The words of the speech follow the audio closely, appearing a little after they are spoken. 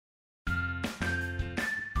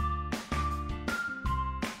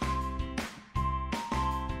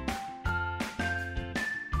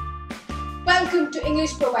Welcome to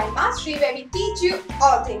English Pro by Mastree, where we teach you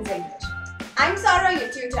all things English. I'm Sarah,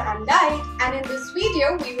 your tutor and guide, and in this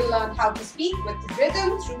video we will learn how to speak with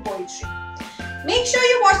rhythm through poetry. Make sure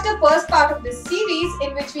you watch the first part of this series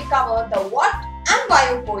in which we cover the what and why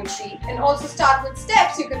of poetry and also start with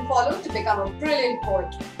steps you can follow to become a brilliant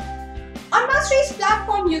poet. On Mastree's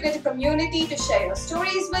platform, you get a community to share your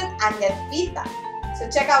stories with and get feedback. So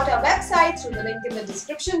check out our website through the link in the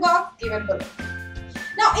description box given below.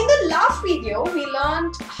 Now, in the last video, we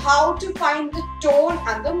learned how to find the tone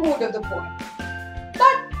and the mood of the poem.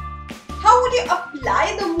 But how would you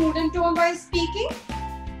apply the mood and tone while speaking?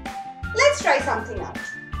 Let's try something out.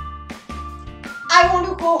 I want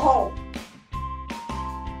to go home.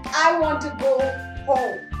 I want to go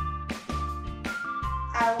home.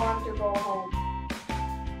 I want to go home.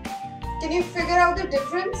 Can you figure out the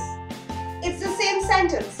difference? It's the same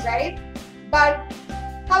sentence, right? But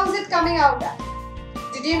how is it coming out at?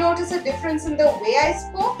 Did you notice a difference in the way I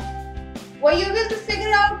spoke? Were you able to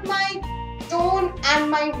figure out my tone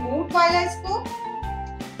and my mood while I spoke?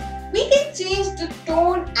 We can change the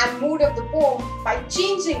tone and mood of the poem by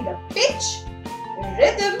changing the pitch,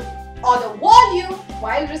 rhythm, or the volume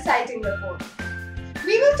while reciting the poem.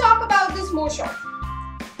 We will talk about this more shortly.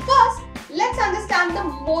 First, let's understand the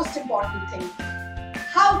most important thing: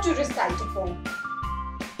 how to recite a poem.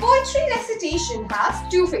 Poetry recitation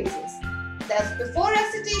has two phases. There's before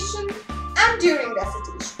recitation and during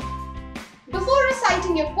recitation. Before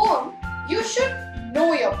reciting your poem, you should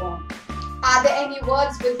know your poem. Are there any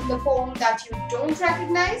words within the poem that you don't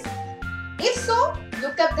recognize? If so,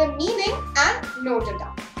 look up the meaning and note it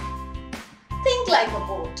down. Think like a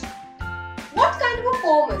poet. What kind of a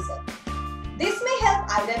poem is it? This may help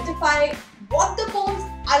identify what the poem's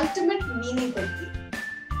ultimate meaning could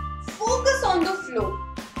be. Focus on the flow.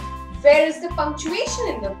 Where is the punctuation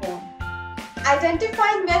in the poem?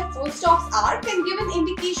 Identifying where full stops are can give an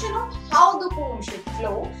indication of how the poem should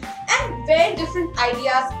flow and where different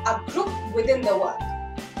ideas are grouped within the work.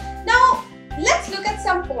 Now, let's look at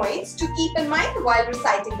some points to keep in mind while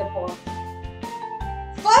reciting the poem.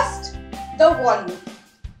 First, the volume.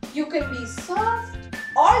 You can be soft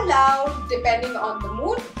or loud depending on the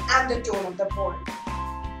mood and the tone of the poem.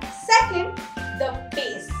 Second, the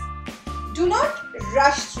pace. Do not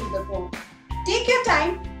rush through the poem. Take your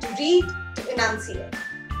time to read, to enunciate.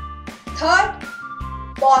 Third,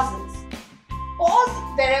 pauses.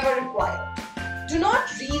 Pause wherever required. Do not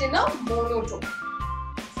read in a monotone.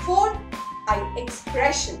 Fourth are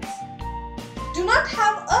expressions. Do not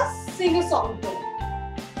have a sing-a-song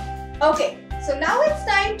tone. Okay, so now it's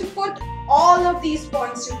time to put all of these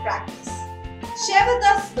points to practice. Share with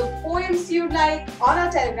us the poems you like on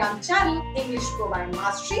our Telegram channel, English Pro by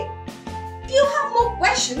Mastree. If you have more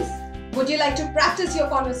questions, would you like to practice your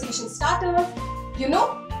conversation starters? You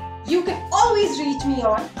know, you can always reach me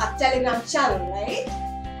on our Telegram channel, right?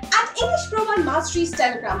 At English Pro by Mastree's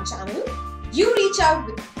Telegram channel, you reach out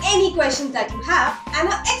with any questions that you have and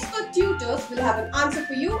our expert tutors will have an answer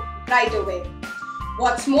for you right away.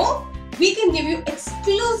 What's more, we can give you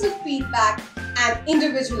exclusive feedback and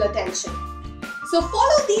individual attention. So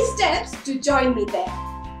follow these steps to join me there.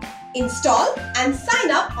 Install and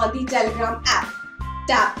sign up on the Telegram app.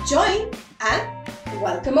 Tap join and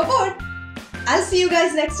welcome aboard. I'll see you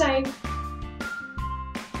guys next time.